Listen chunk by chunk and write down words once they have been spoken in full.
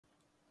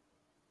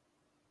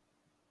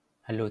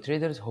Hello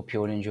traders, hope you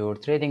all enjoy your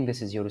trading.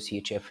 This is your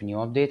CHF new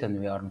update and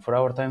we are in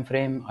 4-hour time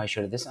frame. I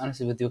shared this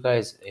analysis with you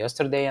guys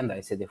yesterday and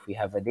I said if we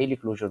have a daily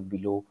closure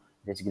below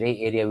this gray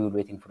area, we were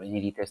waiting for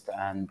any retest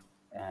and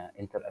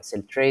enter a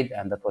sell trade,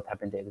 and that's what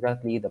happened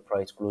exactly. The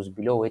price closed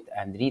below it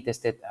and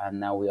retested, and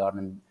now we are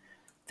in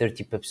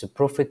 30 pips of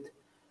profit.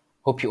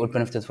 Hope you all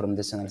benefited from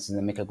this analysis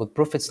and make a good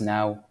profits.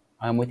 Now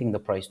I'm waiting the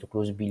price to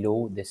close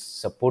below this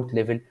support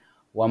level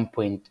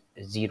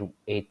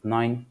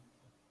 1.089,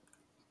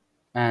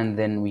 and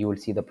then we will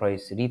see the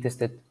price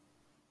retested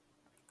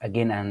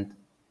again, and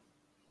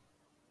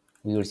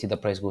we will see the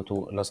price go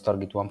to last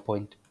target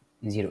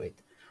 1.08.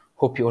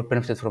 Hope you all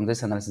benefited from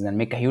this analysis and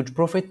make a huge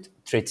profit.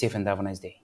 Trade safe and have a nice day.